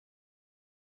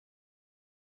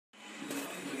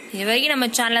இதுவரைக்கும் நம்ம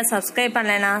சேனலை சப்ஸ்கிரைப்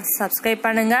பண்ணலைன்னா சப்ஸ்கிரைப்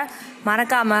பண்ணுங்கள்.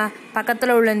 மறக்காமல்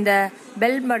பக்கத்தில் உள்ள இந்த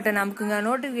பெல் பட்டன் அமுக்குங்க.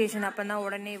 நோட்டிஃபிகேஷன் அப்போ தான்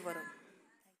உடனே வரும்.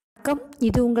 வணக்கம்,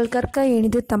 இது உங்கள் கற்க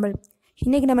இனிது தமிழ்.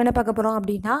 இன்றைக்கி நம்ம என்ன பார்க்க போகிறோம்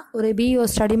அப்படின்னா, ஒரு BEO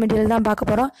ஸ்டடி மெட்டீரியல் தான் பார்க்க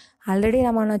போகிறோம். ஆல்ரெடி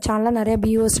நம்ம சேனலில் நிறைய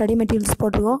BEO ஸ்டடி மெட்டீரியல்ஸ்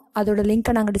போட்டிருக்கோம். அதோட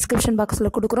லிங்க்கை நாங்கள் டிஸ்கிரிப்ஷன்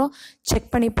பாக்ஸில் கொடுக்குறோம்,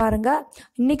 செக் பண்ணி பாருங்கள்.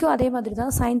 இன்றைக்கும் அதே மாதிரி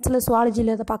தான் சயின்ஸில்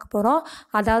சுவாலஜியில் இதை பார்க்க போகிறோம்.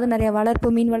 அதாவது நிறைய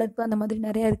வளர்ப்பு, மீன் வளர்ப்பு அந்த மாதிரி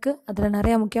நிறைய இருக்குது. அதில்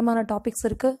நிறைய முக்கியமான டாபிக்ஸ்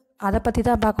இருக்குது, அதை பற்றி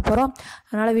தான் பார்க்க போகிறோம்.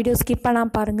 அதனால் வீடியோ ஸ்கிப்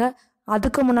பண்ணாமல் பாருங்கள்.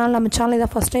 அதுக்கு முன்னால் நம்ம சேனல் இதை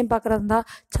ஃபஸ்ட் டைம் பார்க்குறதா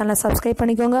சேனலை சப்ஸ்கிரைப்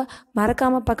பண்ணிக்கோங்க.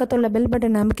 மறக்காமல் பக்கத்தில் உள்ள பெல்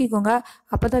பட்டன் அமுக்கிக்கோங்க.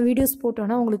 அப்போ தான் வீடியோஸ்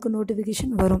போட்டோன்னா உங்களுக்கு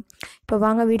நோட்டிஃபிகேஷன் வரும். இப்போ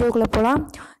வாங்க வீடியோக்குள்ளே போகலாம்.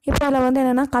 இப்போ அதில்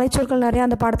என்னென்னா கலைச்சொற்கள் நிறையா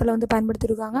அந்த பாடத்தில்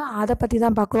பயன்படுத்தியிருக்காங்க. அதை பற்றி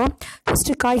தான் பார்க்குறோம்.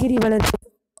 ஃபஸ்ட்டு காய்கறி வளர்ப்பு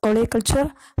ஒலேகல்ச்சர்,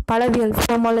 பழவியல்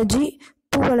ஃபார்மாலஜி,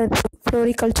 பூ வளர்ப்பு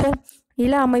ஃப்ளோரிகல்ச்சர்,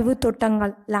 நில அமைவு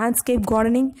தோட்டங்கள் லேண்ட்ஸ்கேப்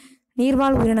கார்டனிங்,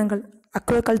 நீர்வாழ் உயிரினங்கள்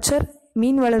அக்வாகல்ச்சர்,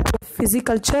 மீன் வளர்ப்பு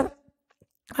ஃபிசிகல்ச்சர்.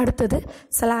 அடுத்தது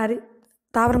சில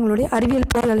தாவரங்களுடைய அறிவியல்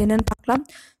பெயர்கள் என்னென்னு பார்க்கலாம்.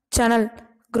 சணல்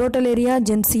குரோட்டலேரியா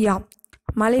ஜென்சியா,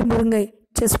 மலை முருங்கை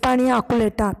செஸ்பானியா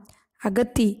அக்குலேட்டா,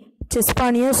 அகத்தி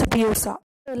செஸ்பானியா சுப்பியோசா.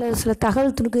 இதில் சில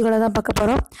தகவல் துணுக்குகளை தான் பார்க்க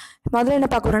போகிறோம். முதல்ல என்ன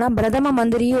பார்க்க போகிறோம்னா, பிரதம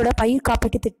மந்திரியோட பயிர்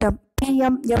காப்பீட்டு திட்டம்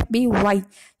PMFBY.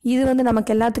 இது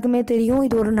நமக்கு எல்லாத்துக்குமே தெரியும்.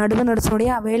 இது ஒரு நடுவண்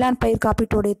அரசுடைய வேளாண் பயிர்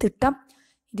காப்பீட்டுடைய திட்டம்.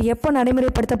 இது எப்போ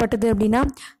நடைமுறைப்படுத்தப்பட்டது அப்படின்னா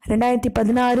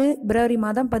 2016 பிப்ரவரி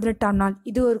மாதம் 18ஆம் நாள்.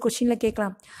 இது ஒரு கொஸ்டினில்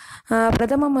கேட்கலாம்.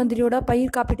 பிரதம மந்திரியோட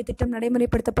பயிர் காப்பீட்டு திட்டம்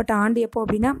நடைமுறைப்படுத்தப்பட்ட ஆண்டு எப்போ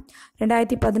அப்படின்னா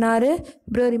 2016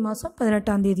 பிப்ரவரி மாதம்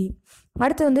 18ஆம் தேதி.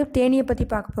 அடுத்து தேனியை பற்றி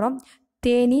பார்க்க போகிறோம்.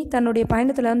 தேனி தன்னுடைய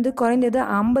பயணத்தில் குறைந்தது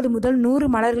 50 முதல்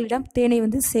 100 மலர்களிடம் தேனை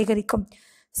சேகரிக்கும்.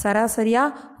 சராசரியாக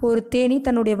ஒரு தேனி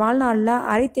தன்னுடைய வாழ்நாளில்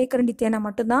அரை தேக்கரண்டி தேனை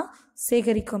மட்டும்தான்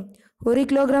சேகரிக்கும். 1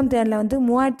 கிலோகிராம் தேனில்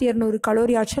 3200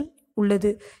 கலோரி ஆற்றல் உள்ளது.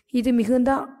 இது மிகுந்த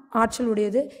ஆற்றல்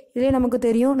உடையது. இதே நமக்கு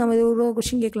தெரியும். நம்ம ஒரு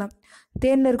கொஸ்டின் கேட்கலாம்,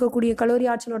 தேனில் இருக்கக்கூடிய கலோரி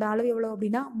ஆற்றலோட அளவு எவ்வளோ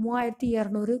அப்படின்னா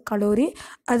 3200 கலோரி.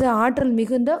 அது ஆற்றல்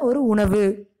மிகுந்த ஒரு உணவு.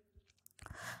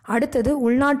 அடுத்தது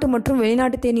உள்நாட்டு மற்றும்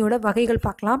வெளிநாட்டு தேனியோட வகைகள்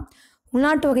பார்க்கலாம்.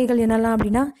 உள்நாட்டு வகைகள் என்னெல்லாம்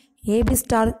அப்படின்னா ஏபிஸ்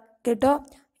டார்கெட்டோ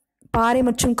பாறை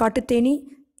மற்றும் காட்டுத்தேனி,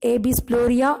 ஏபிஸ்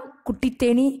ஃப்ளோரியா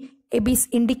குட்டித்தேனி, ஏபிஸ்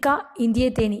இண்டிகா இந்திய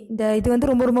தேனி.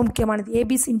 இது ரொம்ப ரொம்ப முக்கியமானது.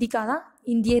 ஏபிஸ் இண்டிகா தான்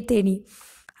இந்திய தேனி.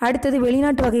 அடுத்தது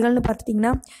வெளிநாட்டு வகைகள்னு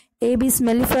பார்த்துட்டிங்கன்னா ஏபிஸ்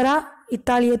மெல்லிஃபெரா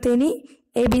இத்தாலிய தேனி,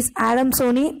 ஏபிஸ்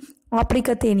ஆடம்சோனி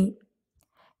ஆப்பிரிக்க தேனி.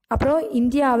 அப்புறம்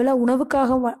இந்தியாவில்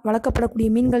உணவுக்காக வளர்க்கப்படக்கூடிய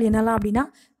மீன்கள் என்னெல்லாம் அப்படின்னா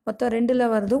மொத்தம் 2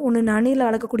 வருது. ஒன்று நன்னீரில்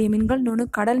வளர்க்கக்கூடிய மீன்கள், இன்னொன்று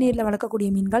கடல் நீரில் வளர்க்கக்கூடிய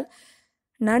மீன்கள்.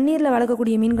 நன்னீரில்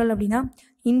வளர்க்கக்கூடிய மீன்கள் அப்படின்னா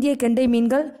இந்திய கெண்டை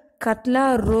மீன்கள், கட்லா,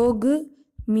 ரோகு,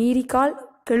 மீரிக்கால்,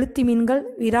 கெளுத்தி மீன்கள்,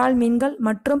 விரால் மீன்கள்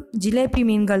மற்றும் ஜிலேபி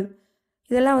மீன்கள்.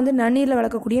 இதெல்லாம் நன்னீரில்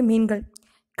வளர்க்கக்கூடிய மீன்கள்.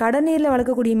 கடல்நீரில்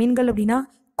வளர்க்கக்கூடிய மீன்கள் அப்படின்னா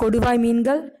கொடுவாய்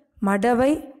மீன்கள்,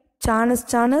 மடவை,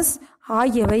 சானஸ்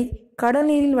ஆகியவை கடல்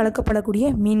நீரில் வளர்க்கப்படக்கூடிய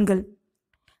மீன்கள்.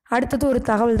 அடுத்தது ஒரு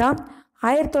தகவல் தான்.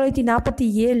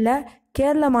 1947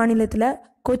 கேரள மாநிலத்தில்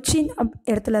கொச்சின்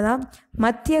இடத்துல தான்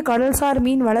மத்திய கடல்சார்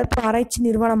மீன் வளர்ப்பு ஆராய்ச்சி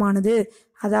நிறுவனமானது,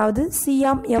 அதாவது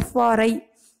CMFRI,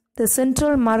 the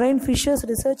central marine Fisher's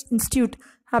research institute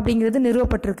அப்படிங்கிறது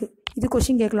நிறுவப்பட்டிருக்கு. இது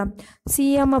கொஸ்டின் கேட்கலாம்.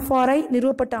 CMFRI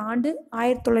நிறுவப்பட்ட ஆண்டு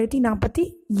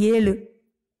 1947.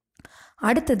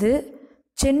 அடுத்தது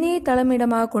சென்னையை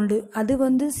தலைமையிடமாக கொண்டு, அது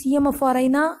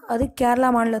CMFRIனா அது கேரளா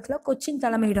மாநிலத்தில் கொச்சின்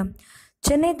தலைமையிடம்.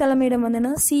 சென்னை தலைமையிடம்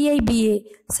CIBA,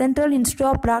 central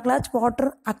institute of பிராக்லாஜ்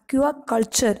water Aqua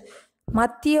culture,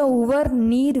 மத்திய உவர்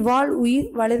நீர்வாழ் உயிர்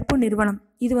வளர்ப்பு நிறுவனம்.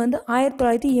 இது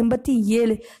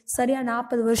 1987, சரியாக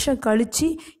 40 வருஷம் கழித்து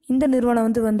இந்த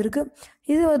நிறுவனம் வந்திருக்கு.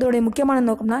 இது அதோடைய முக்கியமான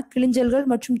நோக்கம்னா கிளிஞ்சல்கள்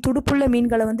மற்றும் துடுப்புள்ள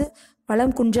மீன்களை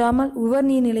வளம் குன்றாமல் உவர்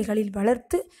நீர்நிலைகளில்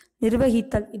வளர்த்து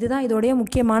நிர்வகித்தல். இதுதான் இதோடைய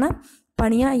முக்கியமான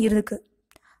பணியாக இருக்குது.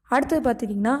 அடுத்தது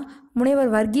பார்த்திங்கன்னா முனைவர்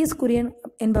வர்கீஸ் குரியன்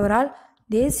என்பவரால்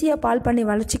தேசிய பால் பண்ணை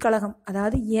வளர்ச்சி கழகம்,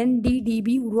 அதாவது NDDB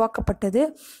உருவாக்கப்பட்டது.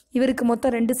 இவருக்கு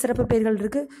மொத்தம் 2 சிறப்பு பெயர்கள்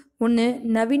இருக்குது. ஒன்று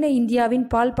நவீன இந்தியாவின்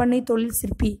பால் பண்ணை தொழில்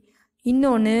சிற்பி,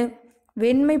 இன்னொன்று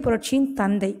வெண்மை புரட்சியின்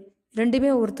தந்தை.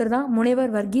 ரெண்டுமே ஒருத்தர் தான்,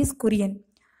 முனைவர் வர்கீஸ் குரியன்.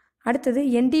 அடுத்தது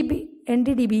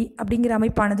NDDB அப்படிங்கிற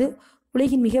அமைப்பானது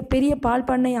உலகின் மிகப்பெரிய பால்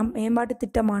பண்ணை மேம்பாட்டு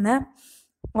திட்டமான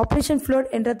ஆப்ரேஷன்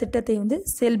ஃப்ளட் என்ற திட்டத்தை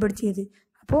செயல்படுத்தியது.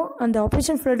 அப்போது அந்த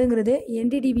ஆப்ரேஷன் ஃப்ளட்டுங்கிறது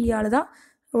NDDBயால் தான்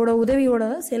உதவியோடு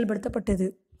செயல்படுத்தப்பட்டது.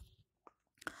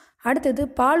 அடுத்தது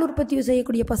பால் உற்பத்தி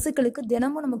செய்யக்கூடிய பசுக்களுக்கு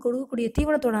தினமும் நம்ம கொடுக்கக்கூடிய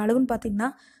தீவனத்தோட அளவுன்னு பார்த்திங்கன்னா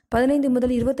 15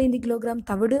 முதல் 25 கிலோகிராம்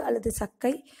தவிடு அல்லது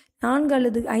சக்கை, 4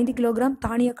 அல்லது 5 கிலோகிராம்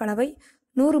தானிய கலவை,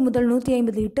 100 முதல்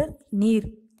 150 லிட்டர் நீர்.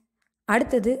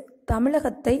 அடுத்தது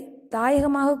தமிழகத்தை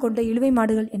தாயகமாக கொண்ட இழுவை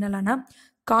மாடுகள் என்னெல்லாம்னா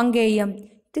காங்கேயம்.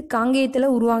 இது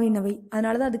காங்கேயத்தில் உருவாகினவை,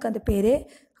 அதனால தான் அதுக்கு அந்த பேர்.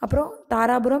 அப்புறம்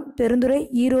தாராபுரம், பெருந்துறை,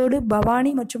 ஈரோடு,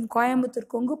 பவானி மற்றும்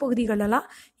கோயம்புத்தூர் கொங்கு பகுதிகளெல்லாம்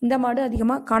இந்த மாடு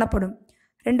அதிகமாக காணப்படும்.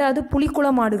 ரெண்டாவது புலிக்குள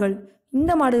மாடுகள்.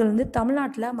 இந்த மாடுகள் வந்து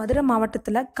தமிழ்நாட்டில் மதுரை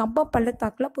மாவட்டத்தில் கம்பம்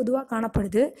பள்ளத்தாக்கில் பொதுவாக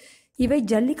காணப்படுது. இவை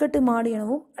ஜல்லிக்கட்டு மாடு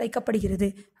எனவும் அழைக்கப்படுகிறது.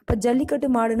 அப்போ ஜல்லிக்கட்டு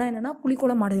மாடுனா என்னென்னா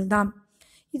புலிக்குள மாடுகள் தான்.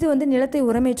 இது வந்து நிலத்தை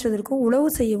உரமேற்றுவதற்கும் உழவு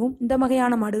செய்யவும் இந்த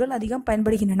வகையான மாடுகள் அதிகம்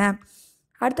பயன்படுகின்றன.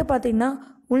 அடுத்து பார்த்திங்கன்னா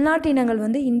உள்நாட்டு இனங்கள்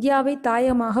வந்து இந்தியாவை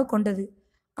தாயமாக கொண்டது.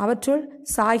 அவற்றுள்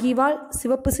சாகிவால்,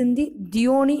 சிவப்பு சிந்தி,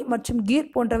 தியோனி மற்றும்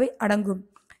கீர் போன்றவை அடங்கும்.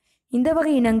 இந்த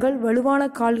வகை இனங்கள் வலுவான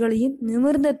கால்களையும்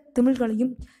நிமிர்ந்த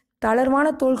திமில்களையும் தளர்வான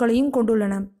தோள்களையும்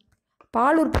கொண்டுள்ளன.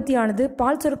 பால் உற்பத்தியானது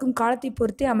பால் சுரக்கும் காலத்தை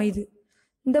பொறுத்தே அமைது.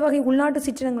 இந்த வகை உள்நாட்டு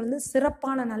சிற்றினங்கள் வந்து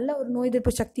சிறப்பான நல்ல ஒரு நோய்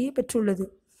எதிர்ப்பு சக்தியை பெற்றுள்ளது.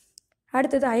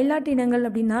 அடுத்தது அயல்நாட்டு இனங்கள்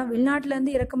அப்படின்னா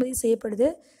வெளிநாட்டிலேருந்து இறக்குமதி செய்யப்படுது.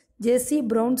 ஜெர்சி,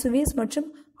 பிரவுன் சுவிஸ் மற்றும்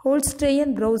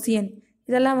ஹோல்ஸ்டெயின் ப்ரௌசியன்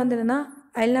இதெல்லாம் வந்து என்னென்னா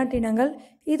அயல்நாட்டு இனங்கள்.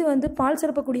 இது வந்து பால்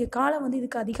சுரக்கக்கூடிய காலம் வந்து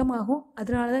இதுக்கு அதிகமாகும்.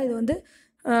 அதனால தான் இது வந்து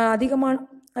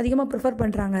அதிகமாக ப்ரிஃபர்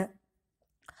பண்ணுறாங்க.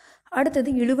 அடுத்தது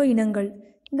இழுவை இனங்கள்.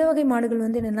 இந்த வகை மாடுகள்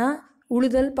வந்து என்னென்னா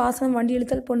உழுதல், பாசனம், வண்டி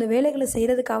இழுத்தல் போன்ற வேலைகளை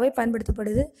செய்கிறதுக்காகவே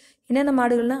பயன்படுத்தப்படுது. என்னென்ன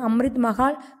மாடுகள்னால் அம்ரித்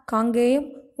மஹால், காங்கேயம்,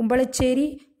 உம்பளச்சேரி,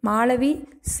 மாலவி,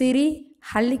 சிரி,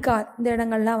 ஹல்லிகார் இந்த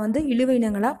இடங்கள்லாம் வந்து இழுவை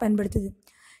இனங்களாக பயன்படுத்துது.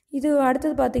 இது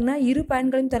அடுத்தது பார்த்திங்கன்னா இரு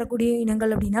பயன்களையும் தரக்கூடிய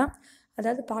இனங்கள் அப்படின்னா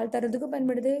அதாவது பால் தரதுக்கும்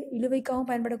பயன்படுது, இழுவைக்காகவும்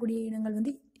பயன்படக்கூடிய இனங்கள்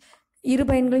வந்து இரு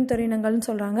பயன்களையும் தரும் இனங்கள்னு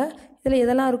சொல்கிறாங்க. இதில்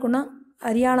எதெல்லாம் இருக்குன்னா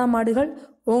ஹரியானா மாடுகள்,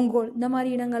 ஓங்கோல் இந்த மாதிரி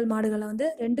இனங்கள் மாடுகளை வந்து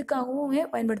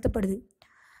ரெண்டுக்காகவும் பயன்படுத்தப்படுது.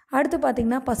 அடுத்து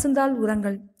பார்த்திங்கன்னா பசுந்தாள்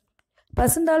உரங்கள்.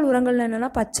 பசுந்தாள் உரங்கள் என்னென்னா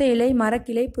பச்சை இலை,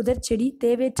 மரக்கிளை, புதர் செடி,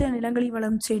 தேவையற்ற நிலங்களில்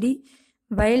வளரும் செடி,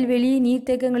 வயல்வெளி,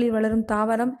 நீர்த்தேக்கங்களில் வளரும்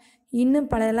தாவரம் இன்னும்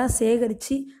பலையெல்லாம்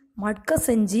சேகரித்து மட்க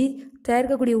செஞ்சு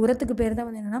தயாரிக்கக்கூடிய உரத்துக்கு பேர் தான்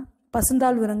வந்து என்னென்னா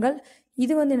பசுந்தாள் உரங்கள்.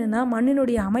 இது வந்து என்னென்னா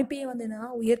மண்ணினுடைய அமைப்பையே வந்து என்னென்னா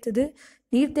உயர்த்துது,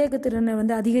 நீர்த்தேக்க திறனை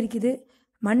வந்து அதிகரிக்குது,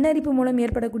 மண்ணரிப்பு மூலம்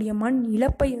ஏற்படக்கூடிய மண்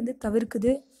இழப்பை வந்து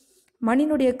தவிர்க்குது,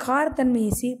 மண்ணினுடைய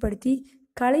காரத்தன்மையை சீர்படுத்தி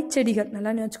களைச்செடிகள்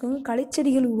நல்லா வச்சுக்கோங்க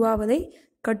களைச்செடிகள் உருவாவதை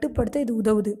கட்டுப்படுத்த இது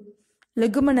உதவுது.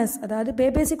 லெகுமினஸ் அதாவது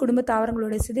பேபேசி குடும்ப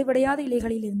தாவரங்களுடைய சிதைவடையாத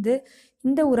இலைகளிலிருந்து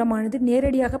இந்த உரமானது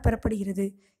நேரடியாக பெறப்படுகிறது.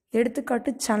 எடுத்துக்காட்டு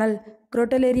சணல்,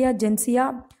 குரோட்டலேரியா ஜென்சியா,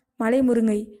 மலை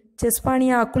முருங்கை,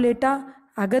 செஸ்பானியா அக்குலேட்டா,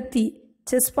 அகத்தி,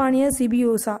 செஸ்பானியா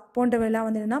சிபியோசா போன்றவையெல்லாம்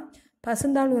வந்து என்னென்னா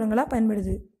பசுந்தாள் உரங்களாக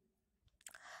பயன்படுது.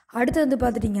 அடுத்து வந்து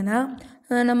பார்த்துட்டிங்கன்னா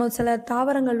நம்ம சில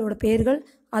தாவரங்களோட பேர்கள்,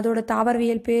 அதோட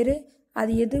தாவரவியல் பேர்,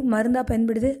 அது எது மருந்தாக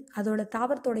பயன்படுது, அதோட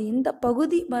தாவரத்தோட எந்த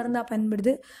பகுதி மருந்தாக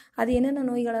பயன்படுது, அது என்னென்ன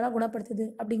நோய்களெல்லாம் குணப்படுத்துது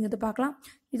அப்படிங்கிறது பார்க்கலாம்.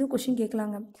 இதுவும் கொஷின்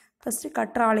கேட்கலாங்க. ஃபஸ்ட்டு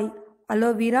கற்றாழை,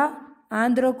 அலோவேரா,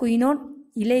 ஆந்த்ரோகுயினோன்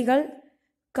இலைகள்,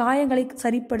 காயங்களை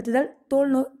சரிப்படுத்துதல்,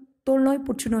 தோல் நோய்,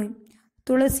 புற்றுநோய்.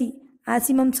 துளசி,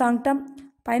 ஆசிமம் சாங்டம்,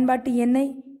 பயன்பாட்டு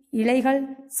எண்ணெய், இலைகள்,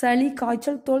 சளி,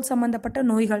 காய்ச்சல், தோல் சம்பந்தப்பட்ட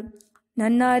நோய்கள்.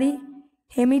 நன்னாரி,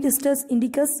 ஹெமிடிஸ்டஸ்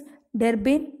இண்டிகஸ்,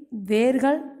 டெர்பின்,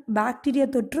 வேர்கள், பாக்டீரியா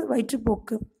தொற்று,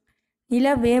 வயிற்றுப்போக்கு.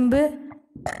 நிலவேம்பு,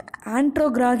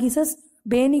 ஆண்ட்ரோகிராகிசஸ்,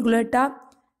 பேனிகுலேட்டா,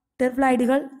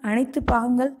 டெர்ஃப்ளைடுகள், அனைத்து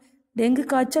பாகங்கள், டெங்கு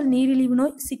காய்ச்சல், நீரிழிவு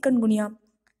நோய், சிக்கன்குனியா.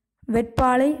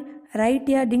 வெட்பாலை,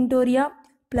 ரைட்டியா டிங்டோரியா,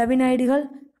 பிளவினைடுகள்,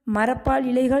 மரப்பால்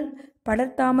இலைகள்,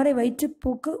 படர்தாமரை,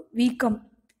 வயிற்றுப்போக்கு, வீக்கம்.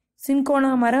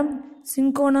 சின்கோனா மரம்,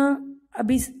 சின்கோனா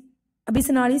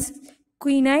அபிசினாலிஸ்,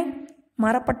 குயினைன்,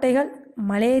 மரப்பட்டைகள்,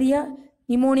 மலேரியா,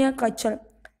 நிமோனியா காய்ச்சல்.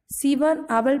 சிவன்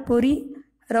அவல் பொறி,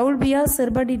 ரவுல்பியா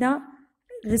செர்படினா,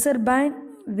 ரிசர்பைன்,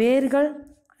 வேர்கள்,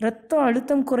 இரத்த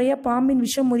அழுத்தம் குறைய, பாம்பின்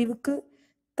விஷம் முறிவுக்கு.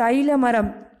 தைல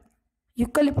மரம்,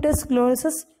 யூக்கலிப்டஸ்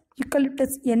குளோரசஸ்,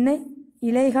 யூக்கலிப்டஸ் எண்ணெய்,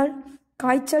 இலைகள்,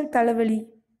 காய்ச்சல், தலைவலி.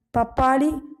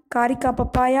 பப்பாளி, காரிக்கா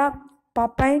பப்பாயா,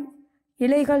 பப்பைன்,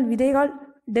 இலைகள், விதைகள்,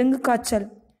 டெங்கு காய்ச்சல்.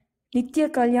 நித்திய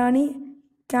கல்யாணி,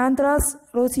 கேந்த்ராஸ்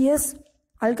ரோசியஸ்,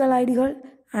 அல்கலாய்டுகள்,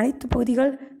 அனைத்து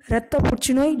பகுதிகள், இரத்த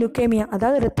புற்றுநோய், லுக்கேமியா.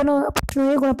 அதாவது இரத்த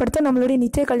புற்றுநோயை குணப்படுத்த நம்மளுடைய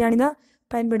நித்திய கல்யாணி தான்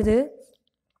பயன்படுது.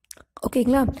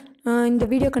 ஓகேங்களா? இந்த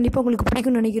வீடியோ கண்டிப்பாக உங்களுக்கு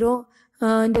பிடிக்கும்னு நினைக்கிறோம்.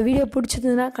 இந்த வீடியோ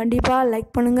பிடிச்சதுன்னா கண்டிப்பாக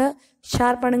லைக் பண்ணுங்கள்,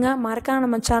 ஷேர் பண்ணுங்கள், மறக்காம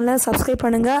நம்ம சேனலை சப்ஸ்கிரைப்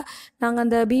பண்ணுங்கள். நாங்கள்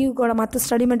அந்த பியூக்கோட மற்ற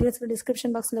ஸ்டடி மெட்டீரியல்ஸ்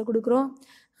டிஸ்கிரிப்ஷன் பாக்ஸில் கொடுக்குறோம்.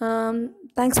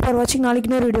 தேங்க்ஸ் ஃபார் வாட்சிங். நாளைக்கு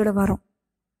இன்னொரு வீடியோவில் வரோம்.